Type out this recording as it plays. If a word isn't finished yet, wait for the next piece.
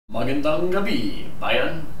Magandang gabi,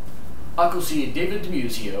 bayan. Ako si David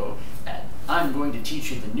DiMuzio, and I'm going to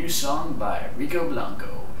teach you the new song by Rico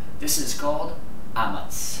Blanco. This is called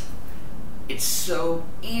Amats. It's so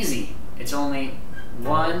easy. It's only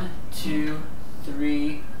 1, 2,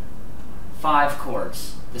 3, 5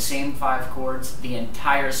 chords. The same 5 chords, the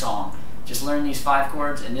entire song. Just learn these 5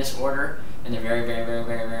 chords in this order, and they're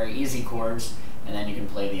very easy chords, and then you can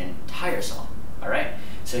play the entire song. Alright?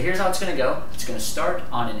 So here's how it's going to go. It's going to start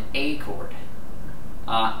on an A chord.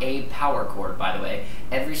 A power chord, by the way.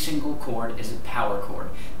 Every single chord is a power chord.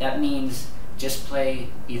 That means just play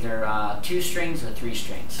either 2 strings or 3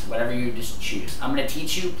 strings, whatever you just choose. I'm going to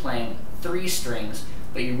teach you playing 3 strings,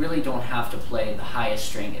 but you really don't have to play the highest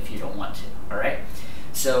string if you don't want to. Alright?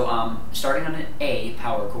 So starting on an A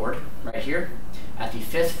power chord, right here, at the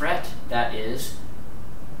 5th fret, that is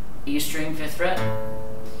E string 5th fret,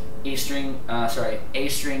 A string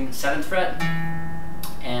 7th fret,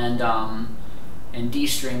 and D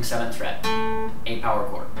string 7th fret, A power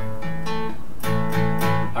chord.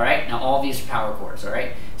 Alright, now all these are power chords,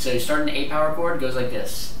 alright? So you start an A power chord, goes like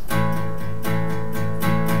this.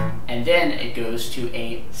 And then it goes to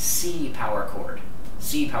a C power chord.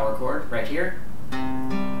 C power chord, right here.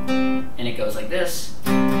 And it goes like this.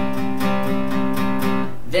 Then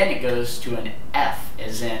it goes to an F,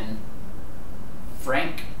 as in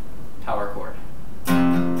Frank power chord.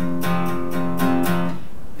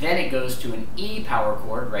 Then it goes to an E power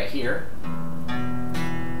chord right here,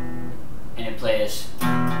 and it plays,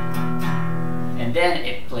 and then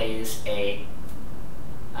it plays a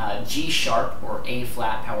G sharp or A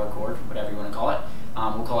flat power chord, whatever you want to call it.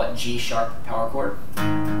 We'll call it G sharp power chord,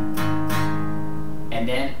 and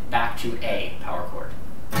then back to A power chord.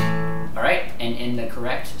 All right, and in the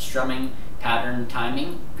correct strumming pattern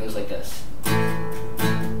timing goes like this.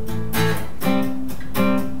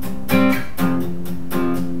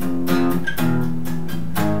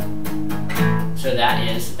 So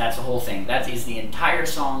that's the whole thing. That is the entire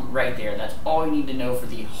song right there. That's all you need to know for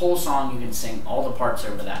the whole song. You can sing all the parts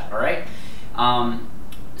over that, all right?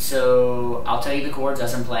 So I'll tell you the chords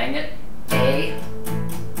as I'm playing it. A,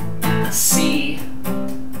 C,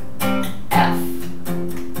 F,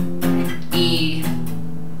 E,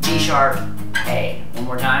 G sharp, A. One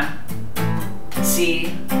more time.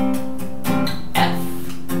 C, F,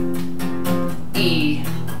 E,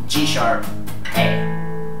 G sharp, A.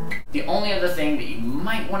 The only other thing that you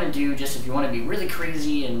might want to do, just if you want to be really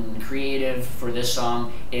crazy and creative for this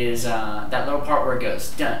song, is that little part where it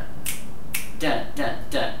goes dun, dun, dun,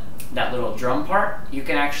 dun. That little drum part, you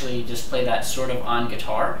can actually just play that sort of on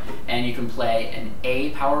guitar, and you can play an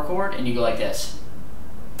A power chord, and you go like this.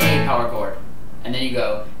 A power chord. And then you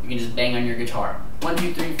can just bang on your guitar. 1,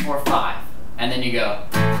 2, 3, 4, 5. And then you go,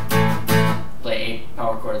 play A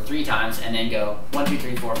power chord 3 times, and then go 1, 2,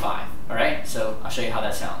 3, 4, 5. Alright, so I'll show you how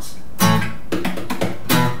that sounds.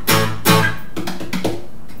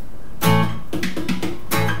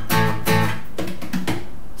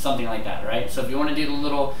 Something like that, right? So if you want to do the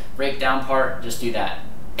little breakdown part, just do that.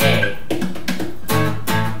 A.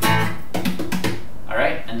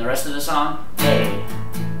 Alright, and the rest of the song, A,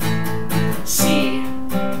 C,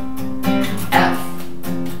 F,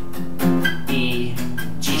 E,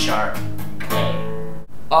 G sharp, A.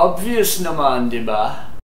 Obvious naman, diba?